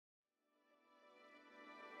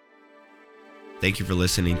Thank you for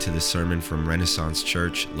listening to this sermon from Renaissance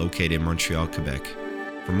Church, located in Montreal, Quebec.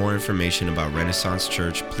 For more information about Renaissance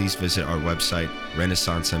Church, please visit our website,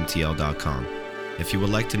 renaissancemtl.com. If you would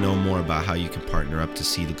like to know more about how you can partner up to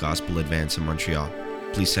see the gospel advance in Montreal,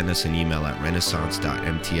 please send us an email at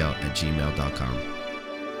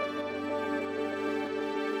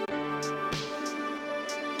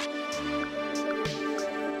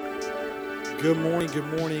Good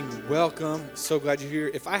morning, welcome. So glad you're here.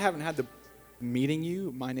 If I haven't had the meeting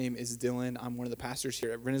you, my name is Dylan. I'm one of the pastors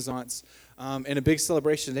here at Renaissance. And a big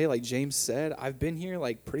celebration today, like James said, I've been here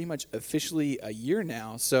like pretty much officially a year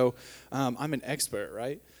now. So I'm an expert,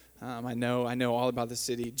 right? I know all about the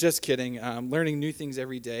city. Just kidding. Learning new things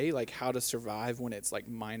every day, like how to survive when it's like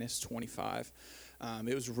minus 25.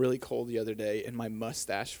 It was really cold the other day and my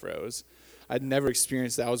mustache froze. I'd never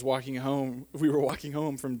experienced that. We were walking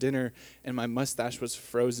home from dinner, and my mustache was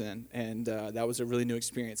frozen, and that was a really new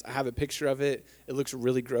experience. I have a picture of it. It looks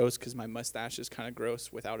really gross because my mustache is kind of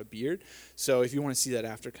gross without a beard. So if you want to see that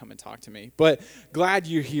after, come and talk to me. But glad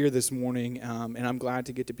you're here this morning, and I'm glad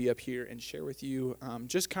to get to be up here and share with you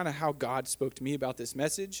just kind of how God spoke to me about this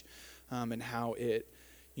message and how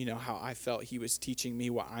how I felt he was teaching me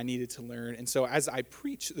what I needed to learn. And so as I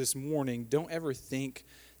preach this morning, don't ever think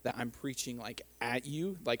that I'm preaching like at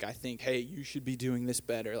you, like I think, hey, you should be doing this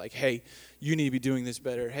better. Like, hey, you need to be doing this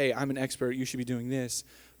better. Hey, I'm an expert, you should be doing this.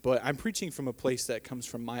 But I'm preaching from a place that comes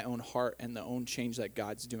from my own heart and the own change that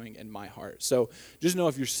God's doing in my heart. So just know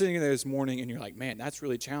if you're sitting there this morning and you're like, man, that's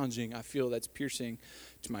really challenging. I feel that's piercing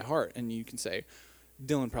to my heart. And you can say,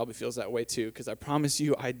 Dylan probably feels that way too, because I promise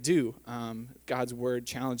you I do. God's word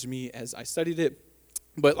challenged me as I studied it.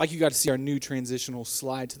 But like you got to see our new transitional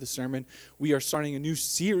slide to the sermon, we are starting a new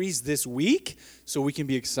series this week, so we can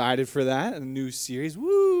be excited for that. A new series,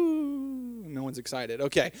 woo! No one's excited.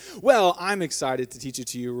 Okay, well, I'm excited to teach it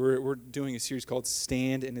to you. We're doing a series called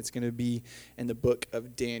Stand, and it's going to be in the book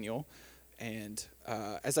of Daniel. And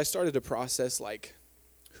as I started to process, like,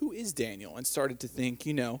 who is Daniel? And started to think,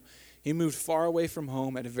 he moved far away from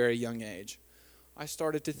home at a very young age. I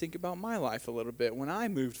started to think about my life a little bit when I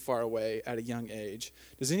moved far away at a young age.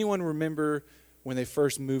 Does anyone remember when they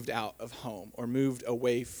first moved out of home or moved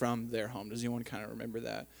away from their home? Does anyone kind of remember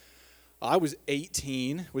that? I was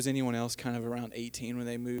 18. Was anyone else kind of around 18 when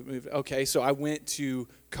they moved? Okay, so I went to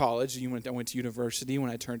college. I went to university.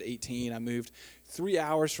 When I turned 18, I moved 3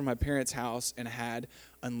 hours from my parents' house and had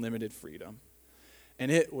unlimited freedom.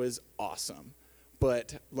 And it was awesome.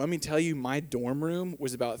 But let me tell you, my dorm room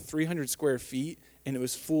was about 300 square feet, and it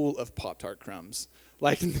was full of Pop-Tart crumbs.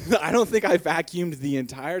 Like, I don't think I vacuumed the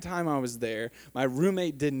entire time I was there. My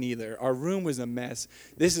roommate didn't either. Our room was a mess.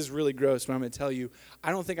 This is really gross, but I'm going to tell you,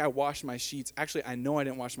 I don't think I washed my sheets. Actually, I know I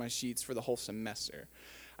didn't wash my sheets for the whole semester.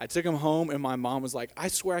 I took them home, and my mom was like, I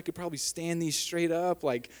swear I could probably stand these straight up.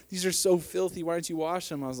 Like, these are so filthy. Why don't you wash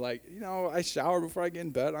them? I was like, I shower before I get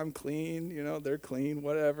in bed. I'm clean. They're clean,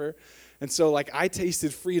 whatever. And so, I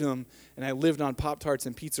tasted freedom, and I lived on Pop-Tarts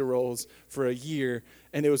and pizza rolls for a year,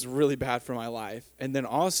 and it was really bad for my life. And then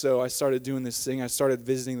also, I started doing this thing. I started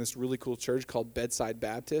visiting this really cool church called Bedside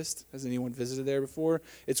Baptist. Has anyone visited there before?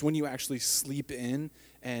 It's when you actually sleep in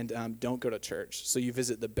and don't go to church. So you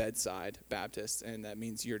visit the Bedside Baptist, and that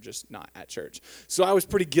means you're just not at church. So I was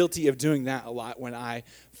pretty guilty of doing that a lot when I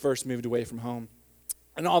first moved away from home.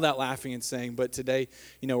 And all that laughing and saying, but today,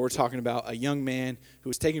 we're talking about a young man who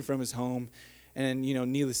was taken from his home, and,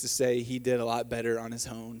 needless to say, he did a lot better on his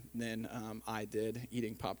own than I did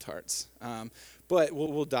eating Pop-Tarts. But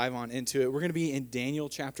we'll dive on into it. We're going to be in Daniel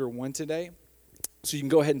chapter 1 today. So you can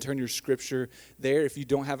go ahead and turn your scripture there. If you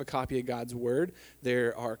don't have a copy of God's Word,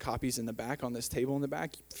 there are copies in the back on this table in the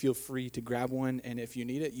back. Feel free to grab one, and if you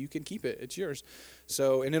need it, you can keep it. It's yours.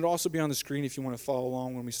 So, and it'll also be on the screen if you want to follow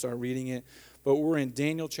along when we start reading it. But we're in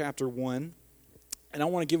Daniel chapter 1, and I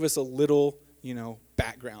want to give us a little,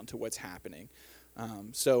 background to what's happening.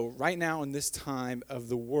 So right now in this time of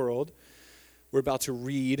the world, we're about to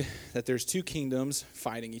read that there's two kingdoms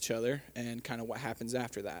fighting each other and kind of what happens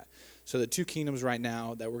after that. So the two kingdoms right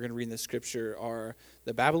now that we're going to read in the scripture are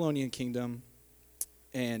the Babylonian kingdom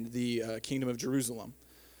and the kingdom of Jerusalem.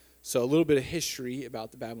 So a little bit of history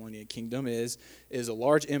about the Babylonian kingdom is a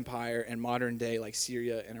large empire in modern day like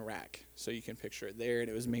Syria and Iraq. So you can picture it there, and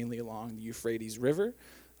it was mainly along the Euphrates River.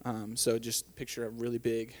 So just picture a really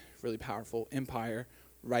big, really powerful empire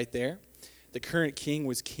right there. The current king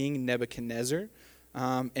was King Nebuchadnezzar,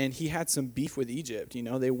 and he had some beef with Egypt.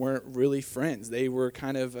 They weren't really friends. They were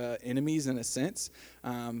kind of enemies in a sense.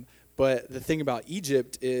 But the thing about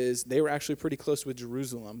Egypt is they were actually pretty close with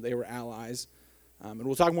Jerusalem. They were allies. And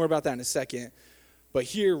we'll talk more about that in a second. But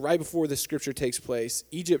here, right before this scripture takes place,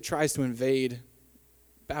 Egypt tries to invade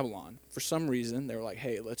Babylon. For some reason, they were like,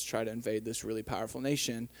 hey, let's try to invade this really powerful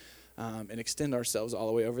nation and extend ourselves all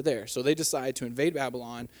the way over there. So they decide to invade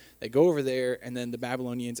Babylon. They go over there, and then the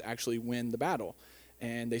Babylonians actually win the battle.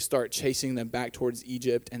 And they start chasing them back towards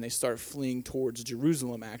Egypt, and they start fleeing towards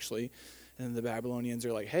Jerusalem, actually. And the Babylonians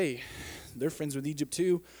are like, hey, they're friends with Egypt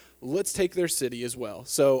too. Let's take their city as well.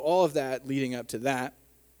 So all of that leading up to that.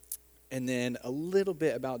 And then a little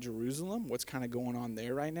bit about Jerusalem, what's kind of going on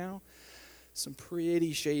there right now. Some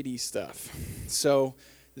pretty shady stuff. So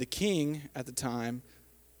the king at the time,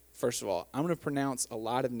 first of all, I'm going to pronounce a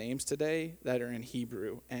lot of names today that are in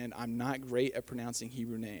Hebrew, and I'm not great at pronouncing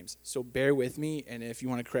Hebrew names. So bear with me, and if you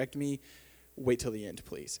want to correct me, wait till the end,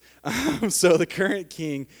 please. So the current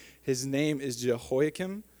king, his name is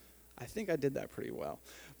Jehoiakim. I think I did that pretty well.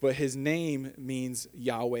 But his name means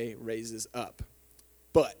Yahweh raises up.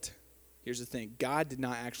 But here's the thing. God did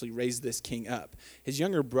not actually raise this king up. His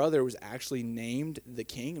younger brother was actually named the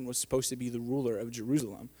king and was supposed to be the ruler of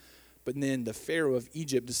Jerusalem. But then the Pharaoh of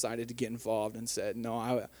Egypt decided to get involved and said,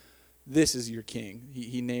 no, this is your king.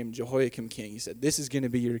 He named Jehoiakim king. He said, this is going to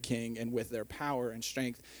be your king. And with their power and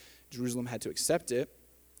strength, Jerusalem had to accept it.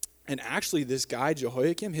 And actually, this guy,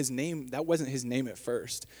 Jehoiakim, his name, that wasn't his name at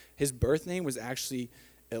first. His birth name was actually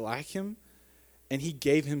Eliakim, and he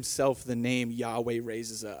gave himself the name Yahweh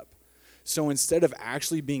raises up. So instead of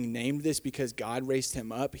actually being named this because God raised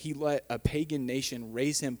him up, he let a pagan nation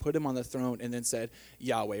raise him, put him on the throne, and then said,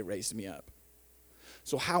 Yahweh raised me up.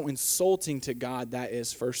 So how insulting to God that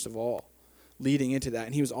is, first of all, leading into that.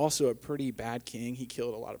 And he was also a pretty bad king. He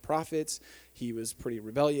killed a lot of prophets. He was pretty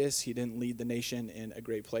rebellious. He didn't lead the nation in a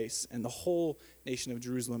great place. And the whole nation of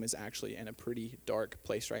Jerusalem is actually in a pretty dark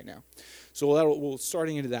place right now. So we'll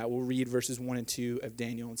starting into that, we'll read verses 1 and 2 of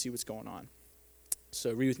Daniel and see what's going on.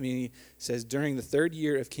 So read with me. It says, during the 3rd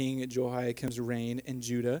year of King Jehoiakim's reign in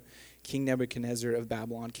Judah, King Nebuchadnezzar of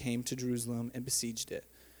Babylon came to Jerusalem and besieged it.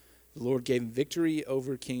 The Lord gave him victory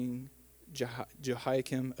over King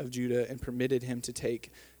Jehoiakim of Judah and permitted him to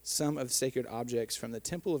take some of the sacred objects from the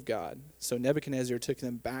temple of God. So Nebuchadnezzar took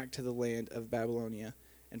them back to the land of Babylonia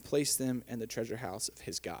and placed them in the treasure house of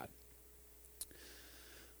his God.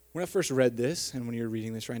 When I first read this, and when you're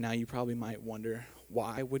reading this right now, you probably might wonder,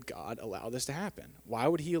 why would God allow this to happen? Why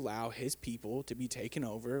would he allow his people to be taken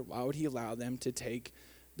over? Why would he allow them to take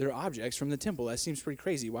their objects from the temple? That seems pretty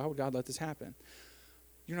crazy. Why would God let this happen?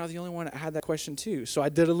 You're not the only one that had that question too. So I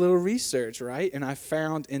did a little research, right? And I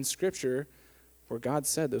found in Scripture where God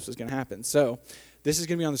said this was going to happen. So this is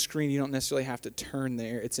going to be on the screen. You don't necessarily have to turn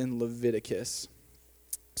there. It's in Leviticus.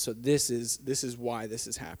 So this is why this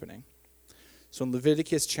is happening. So in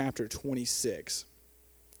Leviticus chapter 26,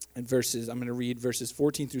 and I'm going to read verses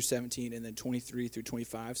 14 through 17 and then 23 through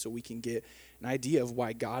 25 so we can get an idea of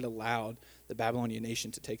why God allowed the Babylonian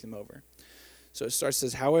nation to take them over. So it starts,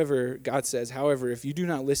 God says, however, if you do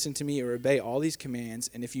not listen to me or obey all these commands,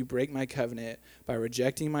 and if you break my covenant by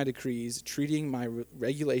rejecting my decrees, treating my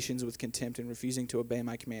regulations with contempt, and refusing to obey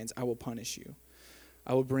my commands, I will punish you.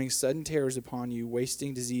 I will bring sudden terrors upon you,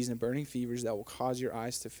 wasting disease and burning fevers that will cause your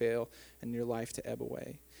eyes to fail and your life to ebb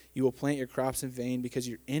away. You will plant your crops in vain because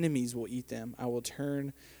your enemies will eat them. I will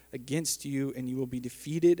turn against you, and you will be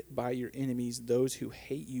defeated by your enemies. Those who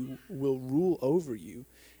hate you will rule over you,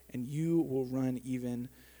 and you will run even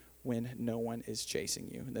when no one is chasing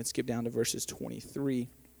you. And then skip down to verses 23.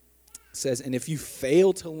 It says, and if you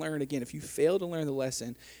fail to learn the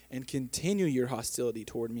lesson and continue your hostility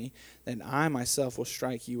toward me, then I myself will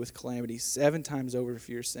strike you with calamity 7 times over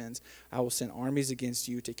for your sins. I will send armies against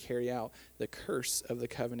you to carry out the curse of the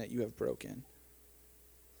covenant you have broken.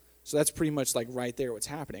 So that's pretty much like right there what's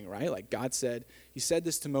happening, right? Like God said, he said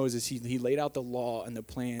this to Moses. He laid out the law and the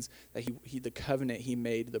plans that the covenant he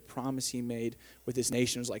made, the promise he made with this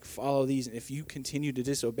nation was like, follow these. And if you continue to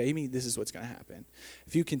disobey me, this is what's going to happen.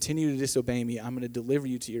 If you continue to disobey me, I'm going to deliver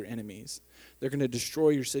you to your enemies. They're going to destroy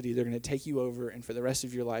your city. They're going to take you over. And for the rest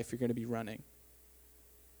of your life, you're going to be running.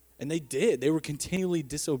 And they did. They were continually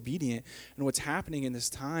disobedient. And what's happening in this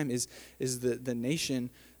time is the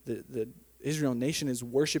nation, the Israel nation is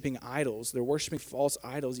worshiping idols. They're worshiping false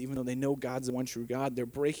idols, even though they know God's the one true God. They're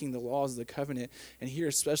breaking the laws of the covenant. And here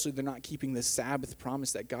especially, they're not keeping the Sabbath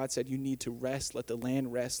promise that God said you need to rest, let the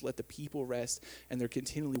land rest, let the people rest. And they're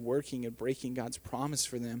continually working and breaking God's promise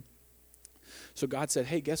for them. So God said,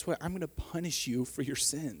 hey, guess what? I'm going to punish you for your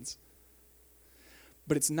sins.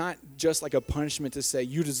 But it's not just like a punishment to say,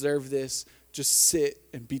 you deserve this, just sit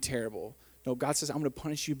and be terrible. No, God says, I'm going to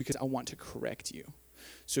punish you because I want to correct you.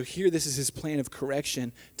 So here, this is his plan of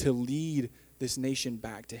correction to lead this nation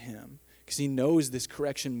back to him. Because he knows this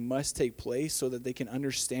correction must take place so that they can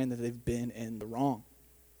understand that they've been in the wrong.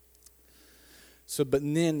 So, but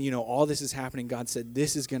then, all this is happening. God said,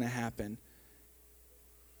 this is going to happen.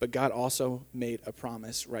 But God also made a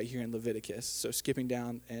promise right here in Leviticus. So skipping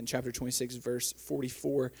down in chapter 26, verse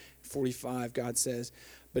 44, 45, God says,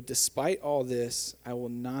 but despite all this, I will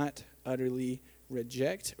not utterly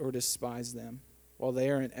reject or despise them while they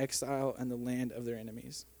are in exile in the land of their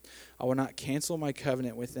enemies. I will not cancel my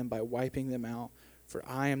covenant with them by wiping them out, for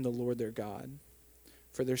I am the Lord their God.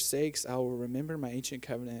 For their sakes, I will remember my ancient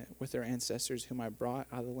covenant with their ancestors, whom I brought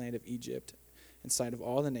out of the land of Egypt, in sight of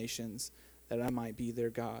all the nations, that I might be their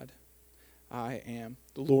God. I am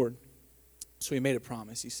the Lord. So he made a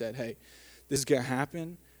promise. He said, hey, this is going to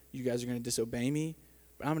happen. You guys are going to disobey me,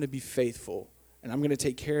 but I'm going to be faithful, and I'm going to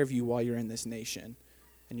take care of you while you're in this nation,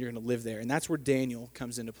 and you're going to live there. And that's where Daniel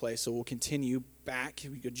comes into play. So we'll continue back.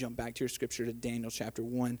 We could jump back to your scripture to Daniel chapter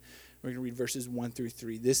 1. We're going to read verses 1 through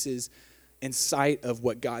 3. This is in sight of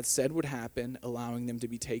what God said would happen, allowing them to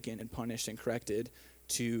be taken and punished and corrected,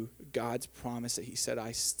 to God's promise that he said,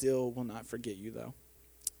 I still will not forget you, though.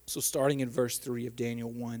 So starting in verse 3 of Daniel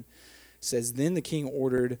 1, says, then the king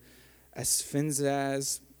ordered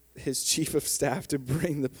Ashpenaz, his chief of staff, to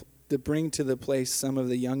bring to the place some of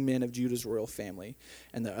the young men of Judah's royal family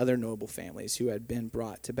and the other noble families who had been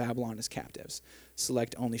brought to Babylon as captives.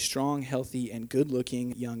 Select only strong, healthy, and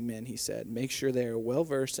good-looking young men, he said. Make sure they are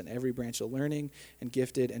well-versed in every branch of learning and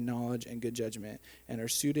gifted in knowledge and good judgment and are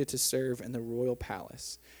suited to serve in the royal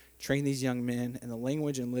palace. Train these young men in the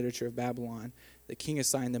language and literature of Babylon. The king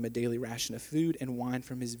assigned them a daily ration of food and wine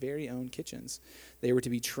from his very own kitchens. They were to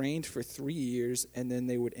be trained for 3 years, and then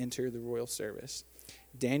they would enter the royal service.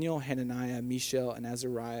 Daniel, Hananiah, Mishael, and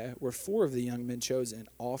Azariah were 4 of the young men chosen,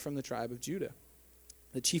 all from the tribe of Judah.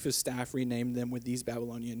 The chief of staff renamed them with these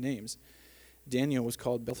Babylonian names. Daniel was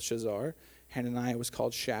called Belshazzar, Hananiah was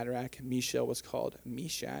called Shadrach, Mishael was called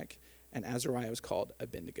Meshach, and Azariah was called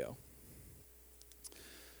Abednego.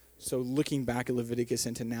 So looking back at Leviticus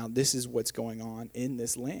into now, this is what's going on in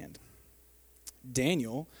this land.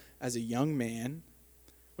 Daniel, as a young man,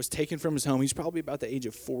 was taken from his home. He's probably about the age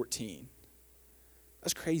of 14.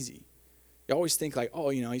 That's crazy. You always think like,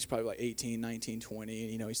 he's probably like 18, 19,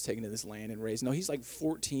 20, and, he's taken to this land and raised. No, he's like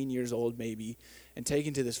 14 years old maybe and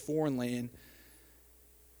taken to this foreign land,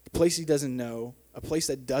 a place he doesn't know, a place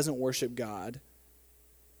that doesn't worship God,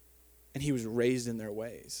 and he was raised in their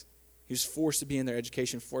ways. He was forced to be in their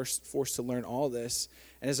education, forced to learn all this.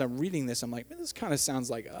 And as I'm reading this, I'm like, man, this kind of sounds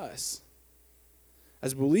like us.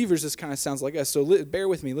 As believers, this kind of sounds like us. So bear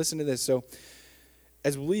with me. Listen to this. So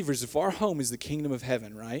as believers, if our home is the kingdom of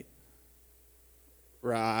heaven, right?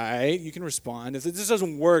 Right? You can respond. If this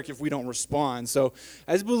doesn't work if we don't respond. So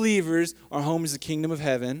as believers, our home is the kingdom of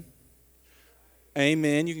heaven.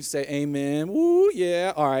 Amen. You can say amen. Woo,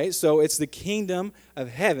 yeah. All right. So it's the kingdom of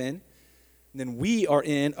heaven. Then we are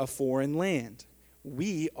in a foreign land.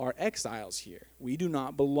 We are exiles here. We do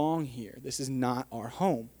not belong here. This is not our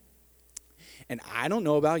home. And I don't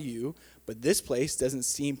know about you, but this place doesn't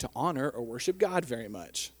seem to honor or worship God very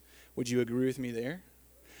much. Would you agree with me there?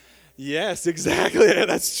 Yes, exactly.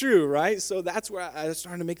 That's true, right? So that's where I was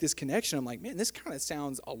starting to make this connection. I'm like, man, this kind of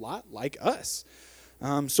sounds a lot like us.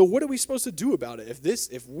 So what are we supposed to do about it?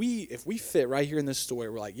 If we fit right here in this story,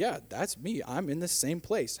 we're like, yeah, that's me. I'm in the same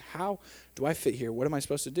place. How do I fit here? What am I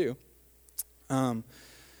supposed to do?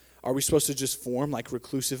 Are we supposed to just form like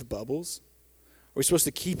reclusive bubbles? Are we supposed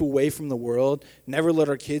to keep away from the world, never let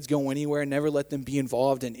our kids go anywhere, never let them be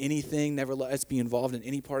involved in anything, never let us be involved in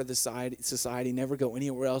any part of the society, never go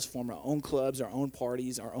anywhere else, form our own clubs, our own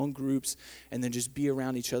parties, our own groups, and then just be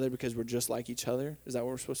around each other because we're just like each other? Is that what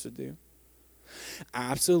we're supposed to do?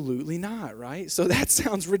 Absolutely not, right? So that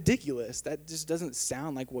sounds ridiculous. That just doesn't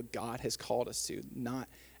sound like what God has called us to, not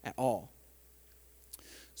at all.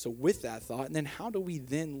 So with that thought, and then how do we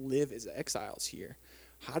then live as exiles here?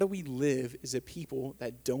 How do we live as a people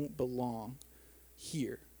that don't belong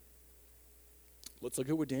here? Let's look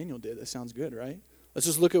at what Daniel did. That sounds good, right? Let's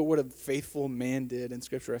just look at what a faithful man did in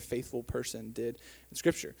Scripture, a faithful person did in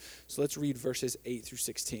Scripture. So let's read verses 8 through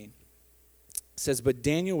 16. It says, but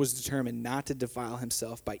Daniel was determined not to defile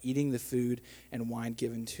himself by eating the food and wine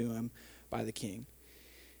given to him by the king.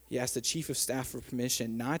 He asked the chief of staff for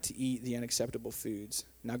permission not to eat the unacceptable foods.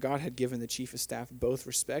 Now God had given the chief of staff both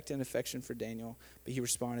respect and affection for Daniel, but he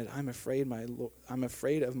responded, I'm afraid of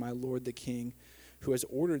my lord the king, who has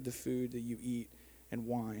ordered the food that you eat and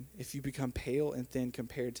wine. If you become pale and thin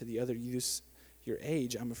compared to the other youths your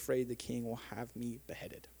age, I'm afraid the king will have me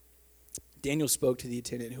beheaded. Daniel spoke to the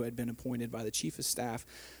attendant who had been appointed by the chief of staff,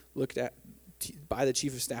 to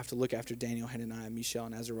look after Daniel, Hananiah, Mishael,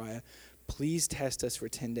 and Azariah. Please test us for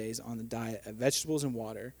 10 days on the diet of vegetables and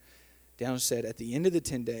water. Daniel said, at the end of the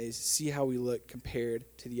 10 days, see how we look compared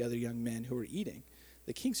to the other young men who were eating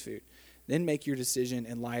the king's food. Then make your decision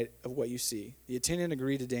in light of what you see. The attendant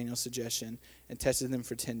agreed to Daniel's suggestion and tested them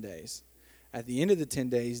for 10 days. At the end of the 10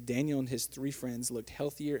 days, Daniel and his 3 friends looked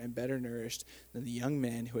healthier and better nourished than the young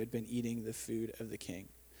men who had been eating the food of the king.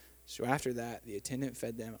 So after that, the attendant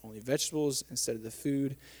fed them only vegetables instead of the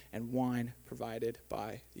food and wine provided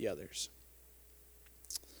by the others.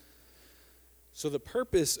 So the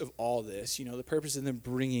purpose of all this, the purpose of them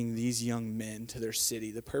bringing these young men to their city,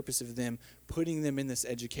 the purpose of them putting them in this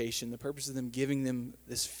education, the purpose of them giving them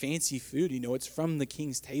this fancy food, it's from the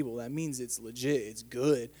king's table. That means it's legit, it's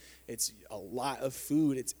good, it's a lot of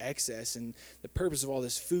food, it's excess. And the purpose of all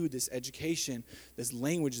this food, this education, this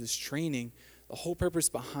language, this training, the whole purpose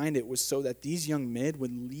behind it was so that these young men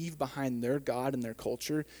would leave behind their God and their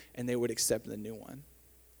culture and they would accept the new one.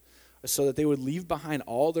 So that they would leave behind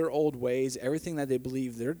all their old ways, everything that they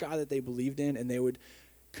believed, their God that they believed in, and they would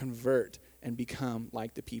convert and become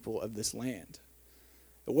like the people of this land.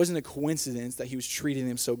 It wasn't a coincidence that he was treating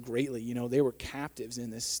them so greatly. They were captives in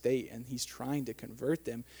this state, and he's trying to convert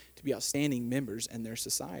them to be outstanding members in their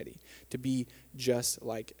society, to be just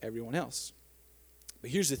like everyone else. But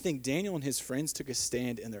here's the thing, Daniel and his friends took a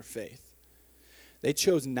stand in their faith. They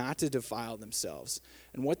chose not to defile themselves.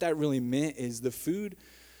 And what that really meant is the food.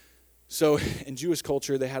 So in Jewish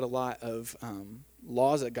culture, they had a lot of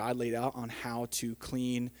laws that God laid out on how to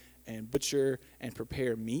clean and butcher and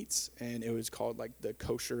prepare meats, and it was called like the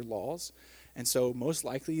kosher laws. And so most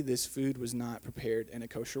likely this food was not prepared in a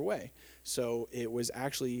kosher way. So it was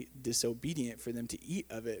actually disobedient for them to eat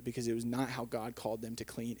of it because it was not how God called them to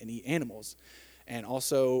clean and eat animals. And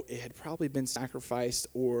also it had probably been sacrificed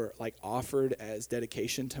or like offered as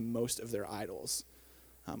dedication to most of their idols.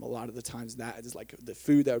 A lot of the times that is like the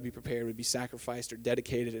food that would be prepared would be sacrificed or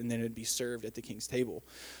dedicated, and then it would be served at the king's table.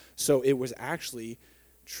 So it was actually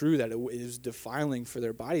true that it was defiling for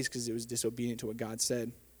their bodies because it was disobedient to what God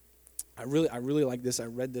said. I really like this. I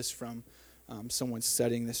read this from someone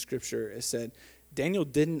studying the scripture. It said, Daniel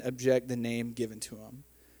didn't object the name given to him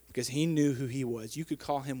because he knew who he was. You could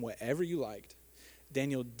call him whatever you liked.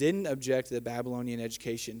 Daniel didn't object to the Babylonian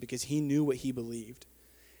education because he knew what he believed.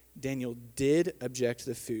 Daniel did object to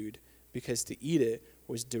the food because to eat it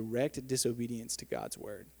was direct disobedience to God's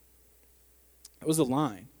word. It was a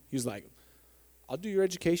line. He was like, I'll do your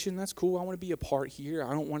education. That's cool. I want to be a part here.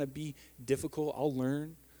 I don't want to be difficult. I'll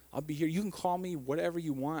learn. I'll be here. You can call me whatever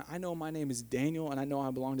you want. I know my name is Daniel, and I know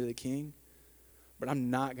I belong to the king, but I'm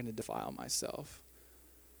not going to defile myself.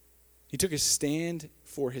 He took a stand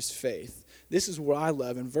for his faith. This is what I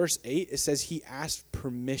love. In verse 8, it says he asked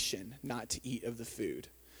permission not to eat of the food.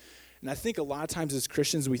 And I think a lot of times as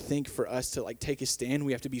Christians, we think for us to like take a stand,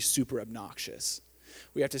 we have to be super obnoxious.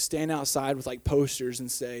 We have to stand outside with like posters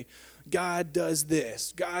and say, God does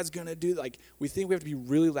this. God's going to do, we think we have to be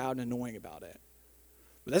really loud and annoying about it.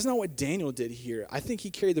 But that's not what Daniel did here. I think he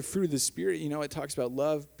carried the fruit of the Spirit. It talks about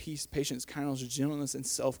love, peace, patience, kindness, gentleness, and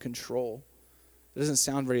self-control. It doesn't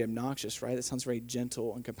sound very obnoxious, right? It sounds very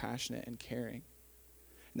gentle and compassionate and caring.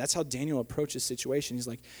 And that's how Daniel approached his situation. He's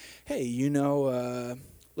like, hey,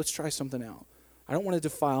 let's try something out. I don't want to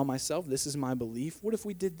defile myself. This is my belief. What if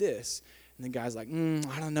we did this? And the guy's like,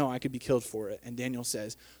 I don't know. I could be killed for it. And Daniel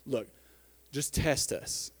says, look, just test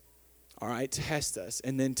us. All right, test us.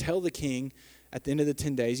 And then tell the king at the end of the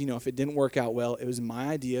 10 days, if it didn't work out well, it was my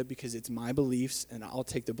idea because it's my beliefs and I'll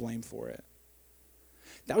take the blame for it.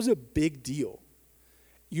 That was a big deal.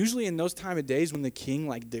 Usually in those time of days when the king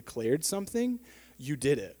declared something, you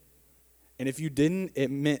did it. And if you didn't, it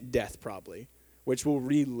meant death probably, which we'll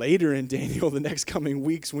read later in Daniel the next coming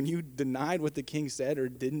weeks. When you denied what the king said or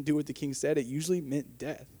didn't do what the king said, it usually meant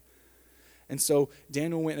death. And so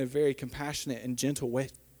Daniel went in a very compassionate and gentle way,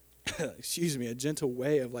 a gentle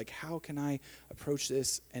way of how can I approach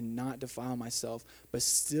this and not defile myself, but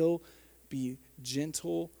still be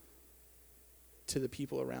gentle to the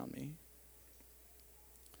people around me?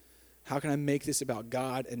 How can I make this about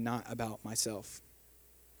God and not about myself?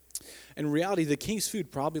 In reality, the king's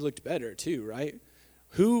food probably looked better too, right?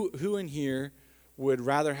 Who in here would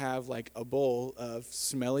rather have a bowl of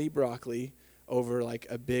smelly broccoli over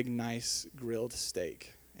a big, nice grilled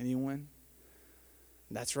steak? Anyone?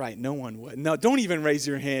 That's right, no one would. No, don't even raise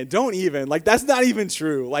your hand. Don't even. That's not even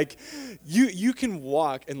true. You can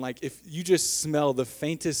walk and if you just smell the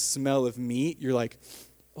faintest smell of meat, you're like,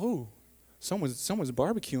 oh, someone's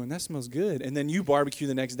barbecuing. That smells good. And then you barbecue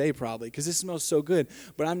the next day probably because it smells so good.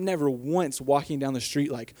 But I'm never once walking down the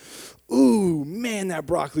street ooh, man, that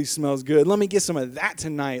broccoli smells good. Let me get some of that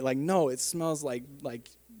tonight. No, it smells like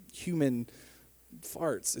human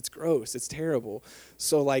farts. It's gross. It's terrible.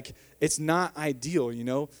 So like, it's not ideal, you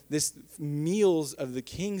know? This meals of the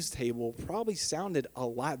king's table probably sounded a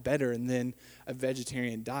lot better than a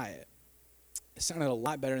vegetarian diet. It sounded a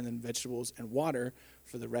lot better than vegetables and water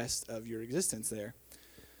for the rest of your existence there.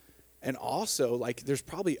 And also, like, there's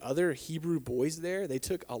probably other Hebrew boys there. They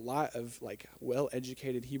took a lot of, like,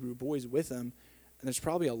 well-educated Hebrew boys with them. And there's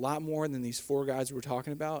probably a lot more than these 4 guys we're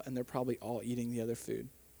talking about, and they're probably all eating the other food.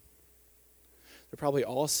 They're probably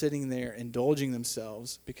all sitting there indulging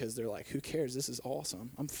themselves because they're like, who cares? This is awesome.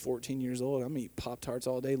 I'm 14 years old. I'm going to eat Pop-Tarts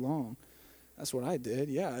all day long. That's what I did.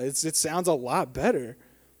 Yeah, it sounds a lot better.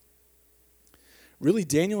 Really,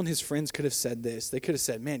 Daniel and his friends could have said this. They could have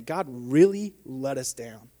said, man, God really let us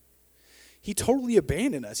down. He totally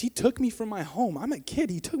abandoned us. He took me from my home. I'm a kid.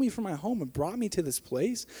 He took me from my home and brought me to this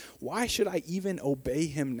place. Why should I even obey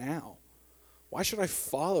him now? Why should I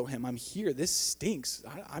follow him? I'm here. This stinks.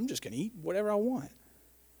 I'm just going to eat whatever I want.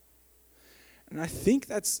 And I think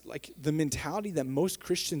that's like the mentality that most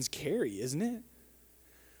Christians carry, isn't it?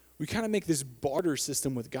 We kind of make this barter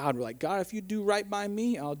system with God. We're like, God, if you do right by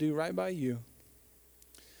me, I'll do right by you.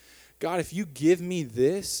 God, if you give me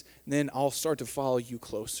this, then I'll start to follow you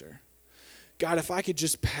closer. God, if I could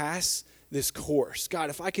just pass this course. God,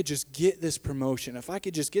 if I could just get this promotion, if I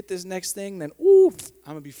could just get this next thing, then, I'm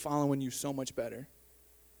going to be following you so much better.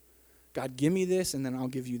 God, give me this, and then I'll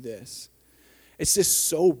give you this. It's this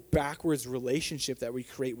so backwards relationship that we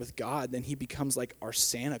create with God, then he becomes like our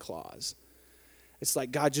Santa Claus. It's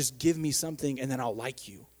like, God, just give me something, and then I'll like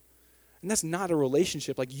you. And that's not a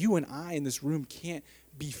relationship. Like, you and I in this room can't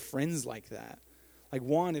be friends like that. Like,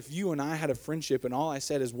 Juan, if you and I had a friendship, and all I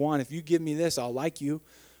said is, Juan, if you give me this, I'll like you,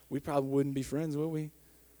 we probably wouldn't be friends, would we?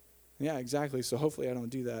 Yeah, exactly. So hopefully I don't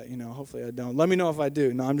do that. Hopefully I don't. Let me know if I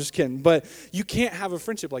do. No, I'm just kidding. But you can't have a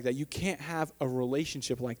friendship like that. You can't have a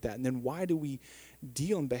relationship like that. And then why do we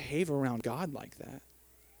deal and behave around God like that?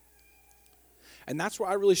 And that's where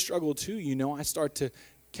I really struggle too. I start to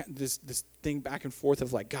this thing back and forth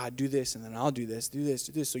of like, God, do this, and then I'll do this, do this,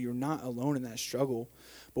 do this. So you're not alone in that struggle.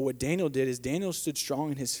 But what Daniel did is Daniel stood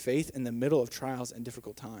strong in his faith in the middle of trials and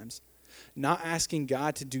difficult times. Not asking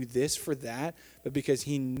God to do this for that, but because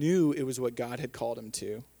he knew it was what God had called him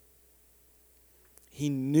to. He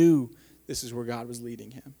knew this is where God was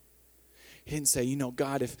leading him. He didn't say,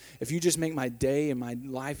 God, if you just make my day and my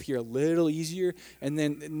life here a little easier, and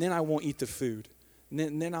then I won't eat the food.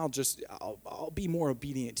 And then I'll be more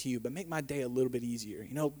obedient to you, but make my day a little bit easier.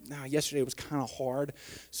 Yesterday was kind of hard,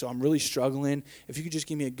 so I'm really struggling. If you could just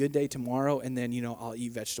give me a good day tomorrow, and then, I'll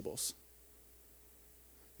eat vegetables.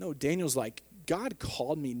 No, Daniel's like, God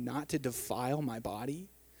called me not to defile my body.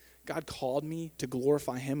 God called me to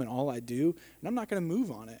glorify him in all I do, and I'm not going to move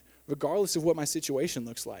on it, regardless of what my situation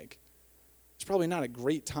looks like. It's probably not a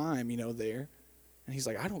great time, there. And he's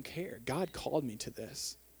like, I don't care. God called me to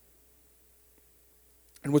this.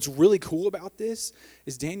 And what's really cool about this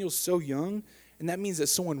is Daniel's so young, and that means that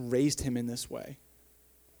someone raised him in this way.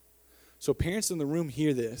 So parents in the room,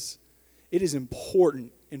 hear this. It is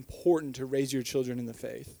important to raise your children in the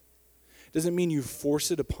faith. It doesn't mean you force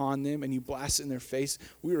it upon them and you blast it in their face.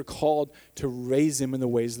 We are called to raise them in the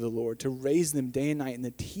ways of the Lord, to raise them day and night in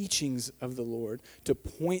the teachings of the Lord, to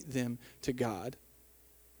point them to God.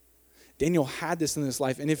 Daniel had this in his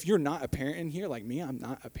life, and if you're not a parent in here, like me, I'm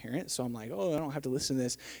not a parent, so I'm like, I don't have to listen to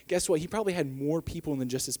this. Guess what? He probably had more people than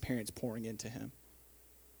just his parents pouring into him.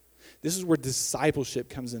 This is where discipleship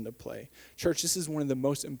comes into play. Church, this is one of the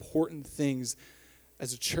most important things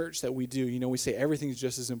as a church that we do. We say everything's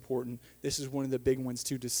just as important. This is one of the big ones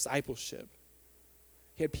too, discipleship.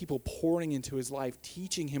 He had people pouring into his life,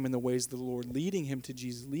 teaching him in the ways of the Lord, leading him to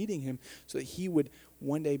Jesus, leading him so that he would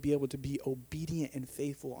one day be able to be obedient and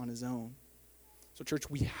faithful on his own. So church,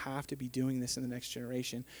 we have to be doing this in the next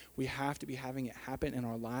generation. We have to be having it happen in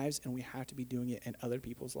our lives, and we have to be doing it in other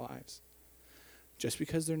people's lives. Just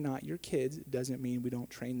because they're not your kids doesn't mean we don't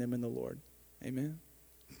train them in the Lord. Amen?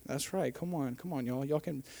 That's right. Come on, y'all. Y'all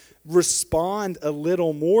can respond a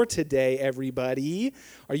little more today, everybody.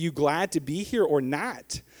 Are you glad to be here or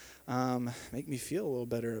not? Make me feel a little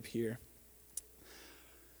better up here.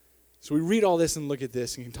 So we read all this and look at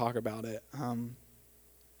this and can talk about it.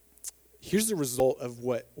 Here's the result of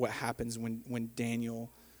what happens when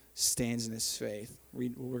Daniel stands in his faith.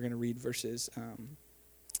 We're going to read verses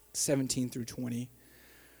 17 through 20.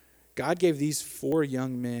 God gave these 4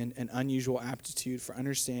 young men an unusual aptitude for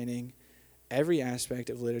understanding every aspect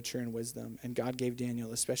of literature and wisdom, and God gave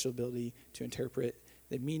Daniel a special ability to interpret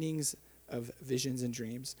the meanings of visions and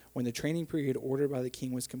dreams. When the training period ordered by the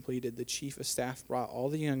king was completed, the chief of staff brought all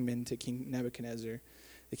the young men to King Nebuchadnezzar.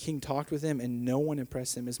 The king talked with him, and no one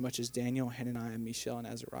impressed him as much as Daniel, Hananiah, Mishael, and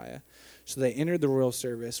Azariah. So they entered the royal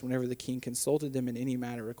service. Whenever the king consulted them in any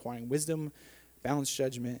matter requiring wisdom, balanced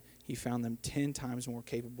judgment, he found them 10 times more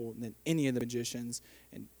capable than any of the magicians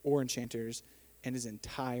or enchanters and his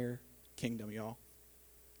entire kingdom, y'all.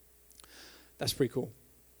 That's pretty cool.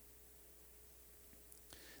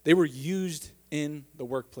 They were used in the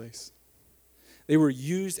workplace. They were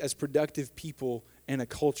used as productive people in a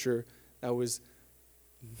culture that was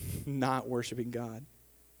not worshiping God.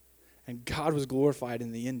 And God was glorified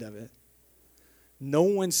in the end of it. No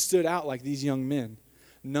one stood out like these young men.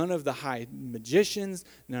 None of the high magicians,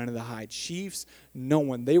 none of the high chiefs, no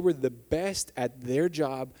one. They were the best at their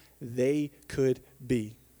job they could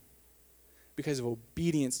be because of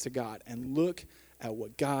obedience to God. And look at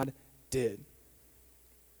what God did.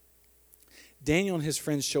 Daniel and his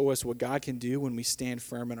friends show us what God can do when we stand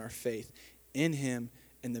firm in our faith in him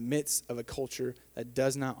in the midst of a culture that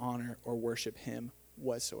does not honor or worship him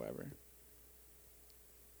whatsoever.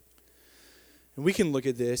 And we can look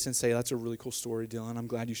at this and say, that's a really cool story, Dylan. I'm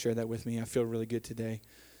glad you shared that with me. I feel really good today.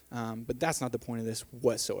 But that's not the point of this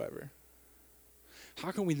whatsoever.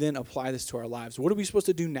 How can we then apply this to our lives? What are we supposed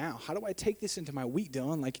to do now? How do I take this into my week,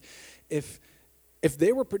 Dylan? Like, if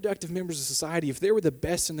they were productive members of society, if they were the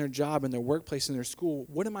best in their job, in their workplace, in their school,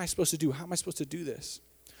 what am I supposed to do? How am I supposed to do this?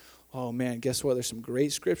 Oh, man, guess what? There's some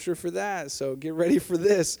great scripture for that, so get ready for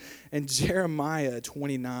this. In Jeremiah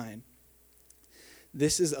 29,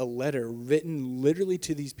 this is a letter written literally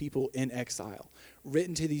to these people in exile,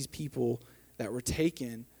 written to these people that were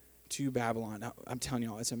taken to Babylon. I'm telling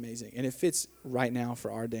y'all, it's amazing, and it fits right now for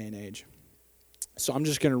our day and age. So I'm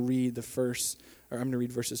just going to read I'm going to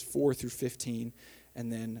read verses 4 through 15, and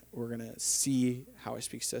then we're going to see how it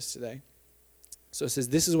speaks to us today. So it says,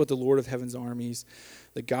 this is what the Lord of heaven's armies,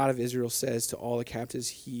 the God of Israel, says to all the captives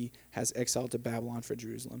he has exiled to Babylon for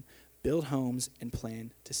Jerusalem. Build homes and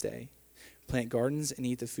plan to stay. Plant gardens and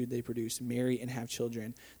eat the food they produce. Marry and have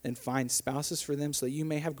children. Then find spouses for them so that you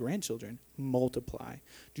may have grandchildren. Multiply.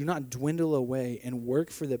 Do not dwindle away and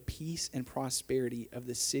work for the peace and prosperity of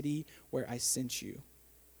the city where I sent you.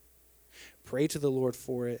 Pray to the Lord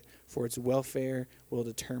for it, for its welfare will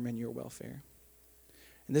determine your welfare.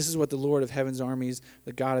 And this is what the Lord of heaven's armies,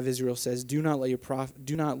 the God of Israel, says: Do not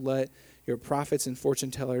let your prophets and fortune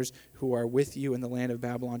tellers who are with you in the land of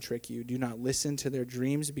Babylon trick you. Do not listen to their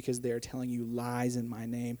dreams, because they are telling you lies in my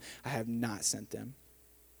name. I have not sent them.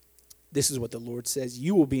 This is what the Lord says: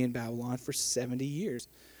 You will be in Babylon for 70 years,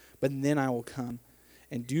 but then I will come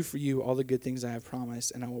and do for you all the good things I have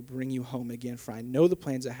promised, and I will bring you home again. For I know the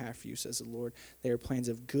plans I have for you, says the Lord. They are plans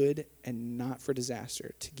of good and not for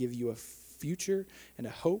disaster, to give you a future and a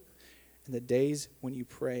hope. In the days when you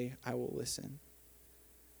pray, I will listen.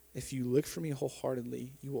 If you look for me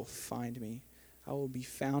wholeheartedly, you will find me. I will be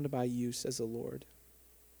found by you, says the Lord.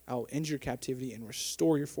 I will end your captivity and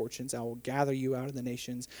restore your fortunes. I will gather you out of the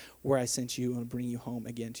nations where I sent you and bring you home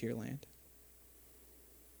again to your land.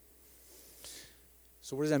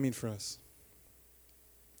 So what does that mean for us?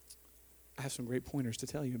 I have some great pointers to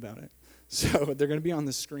tell you about it. So they're going to be on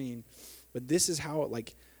the screen. But this is how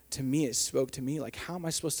to me, it spoke to me, how am I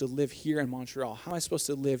supposed to live here in Montreal? How am I supposed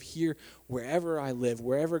to live here wherever I live,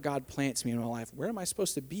 wherever God plants me in my life? Where am I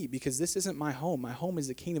supposed to be? Because this isn't my home. My home is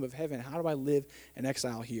the kingdom of heaven. How do I live in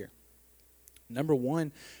exile here? Number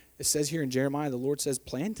one, it says here in Jeremiah, the Lord says,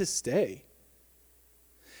 plan to stay.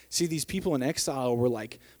 See, these people in exile were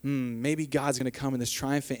like, maybe God's going to come in this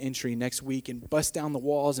triumphant entry next week and bust down the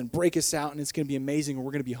walls and break us out, and it's going to be amazing, and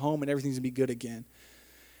we're going to be home, and everything's going to be good again.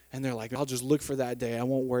 And they're like, I'll just look for that day. I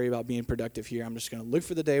won't worry about being productive here. I'm just going to look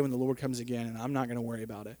for the day when the Lord comes again, and I'm not going to worry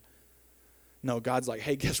about it. No, God's like,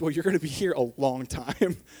 hey, guess what? You're going to be here a long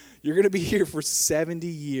time. You're going to be here for 70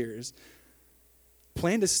 years.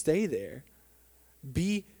 Plan to stay there.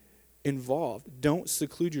 Be involved. Don't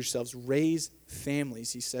seclude yourselves. Raise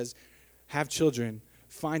families. He says, have children.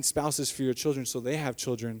 Find spouses for your children so they have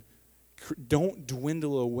children. Don't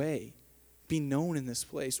dwindle away. Be known in this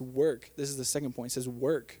place. Work. This is the second point. It says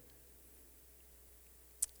work.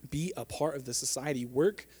 Be a part of the society.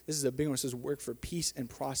 Work. This is a big one. It says work for peace and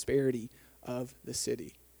prosperity of the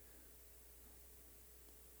city.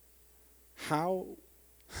 How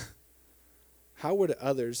would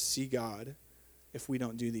others see God if we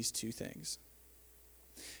don't do these two things?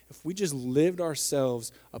 If we just lived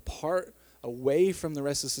ourselves apart, away from the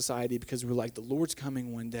rest of society because we're like, the Lord's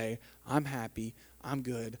coming one day, I'm happy, I'm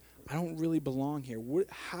good, I don't really belong here.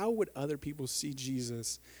 How would other people see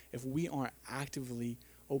Jesus if we aren't actively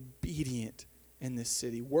obedient in this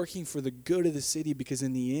city, working for the good of the city? Because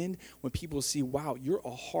in the end, when people see, wow, you're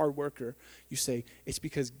a hard worker, you say, it's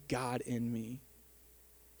because God in me.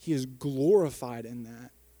 He is glorified in that.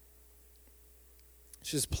 It's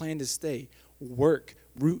his plan to stay, work,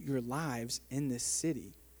 root your lives in this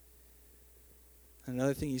city.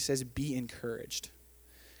 Another thing he says, be encouraged.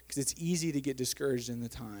 Because it's easy to get discouraged in the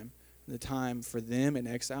time for them in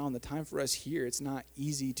exile and the time for us here. It's not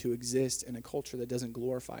easy to exist in a culture that doesn't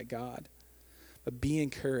glorify God. But be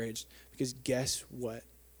encouraged, because guess what?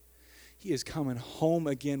 He is coming home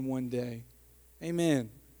again one day. Amen.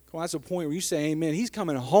 Come on, that's a point where you say amen. He's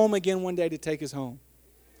coming home again one day to take us home.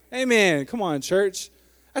 Amen. Come on, church.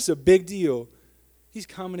 That's a big deal. He's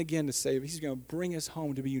coming again to save us. He's going to bring us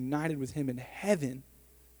home to be united with him in heaven.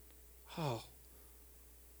 Oh,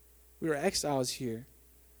 we are exiles here.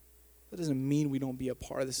 That doesn't mean we don't be a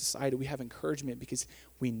part of the society. We have encouragement because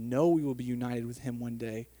we know we will be united with him one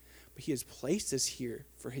day. But he has placed us here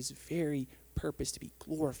for his very purpose to be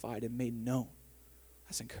glorified and made known.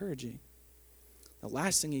 That's encouraging. The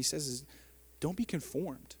last thing he says is, don't be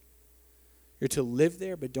conformed. You're to live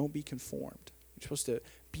there, but don't be conformed. You're supposed to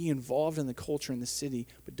be involved in the culture in the city,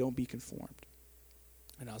 but don't be conformed.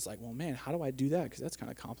 And I was like, well, man, how do I do that? Because that's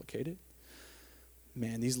kind of complicated.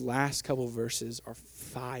 Man, these last couple verses are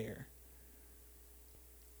fire.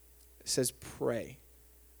 It says, pray.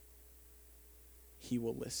 He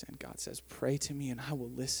will listen. God says, pray to me and I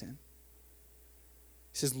will listen.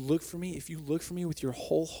 He says, look for me. If you look for me with your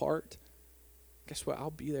whole heart, guess what?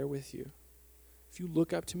 I'll be there with you. If you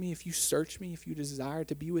look up to me, if you search me, if you desire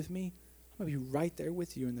to be with me, I'm going to be right there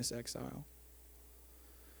with you in this exile.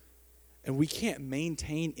 And we can't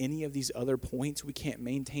maintain any of these other points. We can't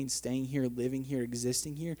maintain staying here, living here,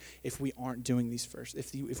 existing here if we aren't doing these first.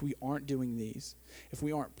 If we aren't doing these, if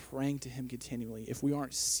we aren't praying to him continually, if we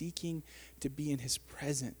aren't seeking to be in his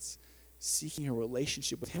presence, seeking a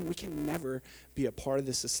relationship with him, we can never be a part of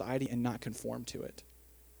this society and not conform to it.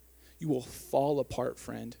 You will fall apart,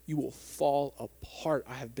 friend. You will fall apart.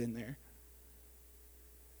 I have been there.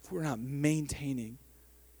 If we're not maintaining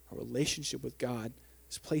a relationship with God,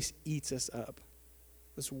 this place eats us up.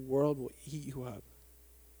 This world will eat you up.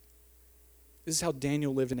 This is how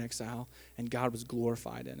Daniel lived in exile, and God was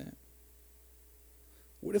glorified in it.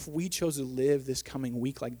 What if we chose to live this coming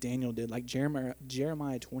week like Daniel did, like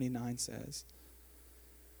Jeremiah 29 says?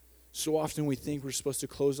 So often we think we're supposed to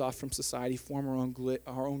close off from society, form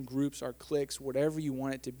our own groups, our cliques, whatever you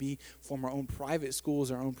want it to be, form our own private schools,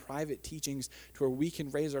 our own private teachings, to where we can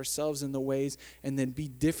raise ourselves in the ways and then be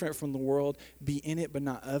different from the world, be in it but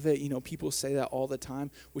not of it. You know, people say that all the time,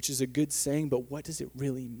 which is a good saying, but what does it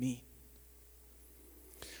really mean?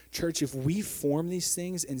 Church, if we form these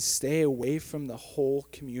things and stay away from the whole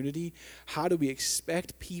community, how do we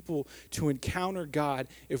expect people to encounter God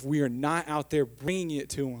if we are not out there bringing it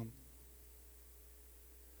to them?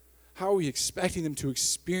 How are we expecting them to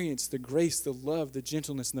experience the grace, the love, the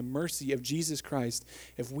gentleness, and the mercy of Jesus Christ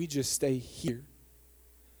if we just stay here?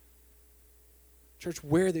 Church,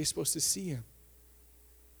 where are they supposed to see him?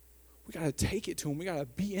 We got to take it to him. We got to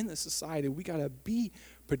be in the society. We got to be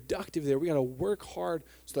productive there. We got to work hard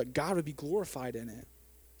so that God would be glorified in it.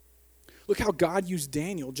 Look how God used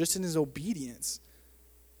Daniel just in his obedience,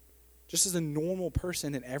 just as a normal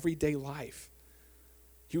person in everyday life.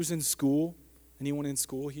 He was in school. Anyone in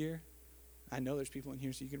school here? I know there's people in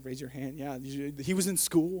here, so you can raise your hand. Yeah, he was in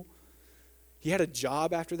school. He had a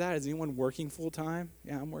job after that. Is anyone working full-time?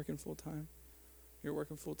 Yeah, I'm working full-time. You're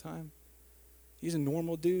working full-time? He's a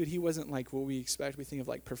normal dude. He wasn't like what we expect. We think of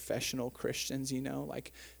like professional Christians, you know,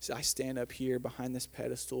 like so I stand up here behind this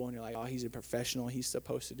pedestal and you're like, oh, he's a professional. He's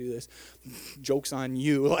supposed to do this. Joke's on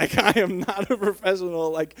you. Like, I am not a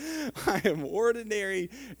professional. Like, I am ordinary,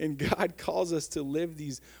 and God calls us to live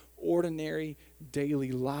these ordinary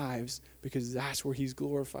daily lives because that's where he's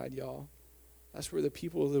glorified, y'all. That's where the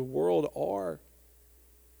people of the world are.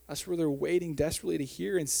 That's where they're waiting desperately to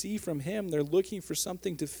hear and see from him. They're looking for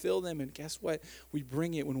something to fill them. And guess what? We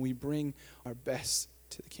bring it when we bring our best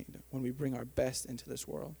to the kingdom, when we bring our best into this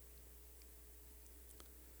world.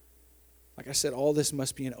 Like I said, all this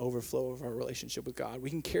must be an overflow of our relationship with God.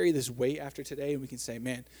 We can carry this weight after today and we can say,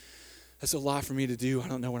 man, that's a lot for me to do. I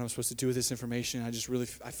don't know what I'm supposed to do with this information.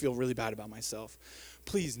 I feel really bad about myself.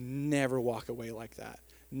 Please never walk away like that.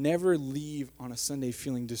 Never leave on a Sunday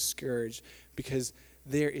feeling discouraged, because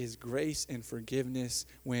there is grace and forgiveness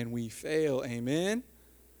when we fail. Amen?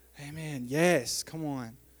 Amen. Yes, come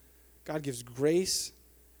on. God gives grace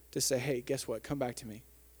to say, hey, guess what? Come back to me.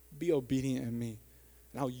 Be obedient in me.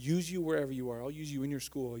 And I'll use you wherever you are. I'll use you in your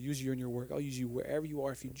school. I'll use you in your work. I'll use you wherever you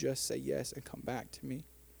are if you just say yes and come back to me.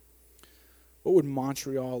 What would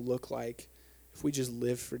Montreal look like if we just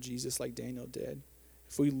lived for Jesus like Daniel did?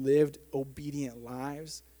 If we lived obedient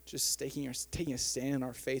lives, just taking a stand in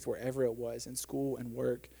our faith wherever it was, in school and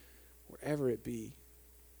work, wherever it be,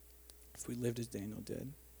 if we lived as Daniel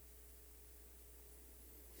did.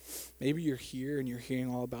 Maybe you're here and you're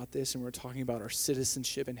hearing all about this, and we're talking about our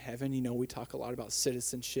citizenship in heaven. You know, we talk a lot about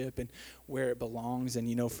citizenship and where it belongs. And,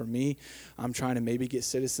 you know, for me, I'm trying to maybe get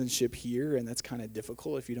citizenship here, and that's kind of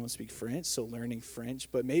difficult if you don't speak French, so learning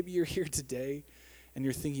French. But maybe you're here today and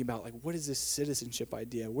you're thinking about, like, what is this citizenship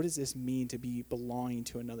idea? What does this mean to be belonging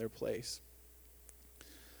to another place?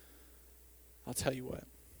 I'll tell you what.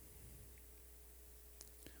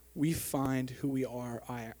 We find who we are,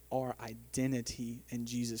 our identity in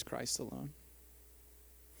Jesus Christ alone.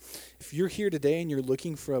 If you're here today and you're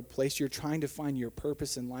looking for a place, you're trying to find your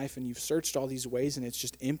purpose in life, and you've searched all these ways and it's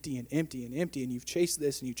just empty and empty and empty, and you've chased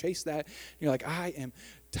this and you chased that, and you're like, I am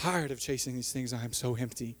tired of chasing these things. I am so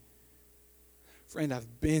empty. Friend,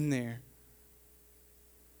 I've been there.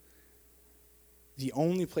 The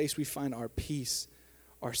only place we find our peace,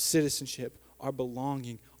 our citizenship, our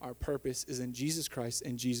belonging, our purpose is in Jesus Christ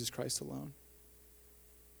and Jesus Christ alone.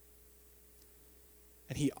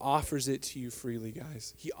 And he offers it to you freely,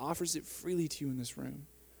 guys. He offers it freely to you in this room.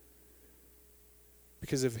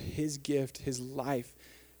 Because of his gift, his life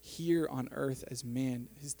here on earth as man,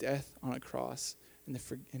 his death on a cross, and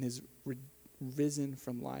his risen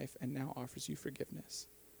from life, and now offers you forgiveness.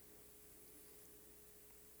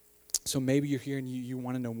 So maybe you're here and you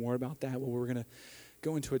want to know more about that. Well, we're going to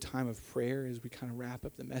go into a time of prayer as we kind of wrap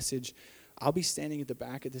up the message. I'll be standing at the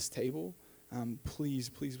back of this table. Please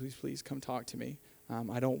come talk to me.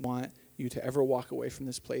 I don't want you to ever walk away from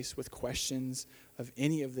this place with questions of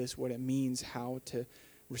any of this, what it means, how to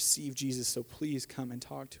receive Jesus. So please come and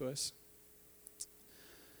talk to us.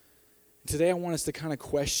 Today I want us to kind of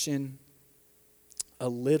question a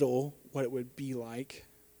little what it would be like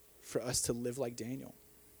for us to live like Daniel.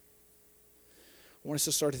 I want us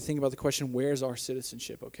to start to think about the question, where's our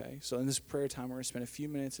citizenship, okay? So in this prayer time, we're going to spend a few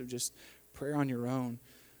minutes of just prayer on your own.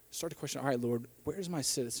 Start to question, all right, Lord, where's my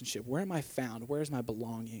citizenship? Where am I found? Where's my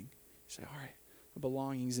belonging? You say, all right, my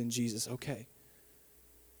belonging's in Jesus. Okay.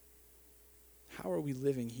 How are we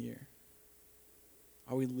living here?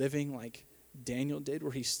 Are we living like Daniel did,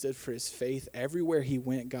 where he stood for his faith? Everywhere he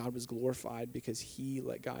went, God was glorified because he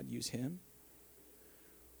let God use him?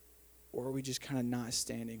 Or are we just kind of not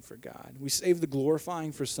standing for God? We save the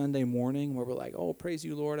glorifying for Sunday morning, where we're like, oh, praise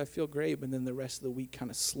you, Lord, I feel great. But then the rest of the week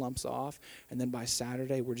kind of slumps off. And then by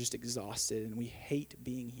Saturday, we're just exhausted and we hate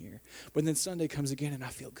being here. But then Sunday comes again and I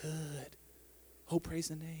feel good. Oh, praise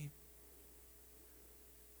the name.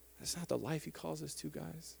 That's not the life he calls us to,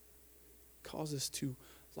 guys. He calls us to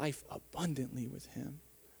life abundantly with him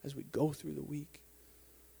as we go through the week.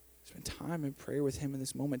 Spend time in prayer with him in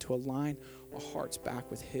this moment to align our hearts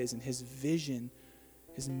back with his and his vision,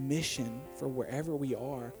 his mission for wherever we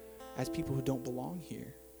are as people who don't belong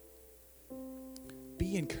here.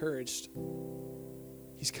 Be encouraged.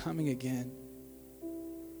 He's coming again.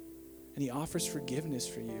 And he offers forgiveness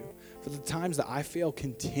for you. For the times that I fail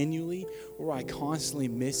continually, where I constantly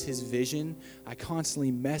miss his vision, I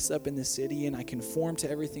constantly mess up in the city and I conform to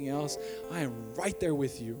everything else, I am right there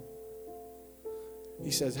with you. He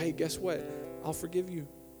says, hey, guess what? I'll forgive you.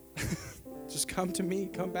 Just come to me.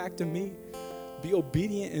 Come back to me. Be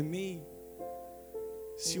obedient in me.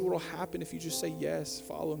 See what will happen if you just say yes,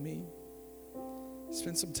 follow me.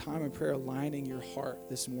 Spend some time in prayer aligning your heart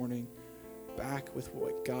this morning back with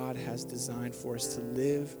what God has designed for us to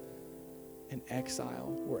live in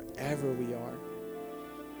exile wherever we are.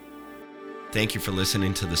 Thank you for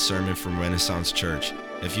listening to the sermon from Renaissance Church.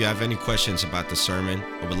 If you have any questions about the sermon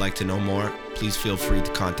or would like to know more, please feel free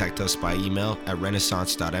to contact us by email at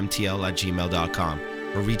renaissance.mtl@gmail.com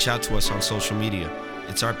or reach out to us on social media.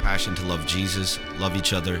 It's our passion to love Jesus, love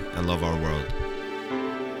each other, and love our world.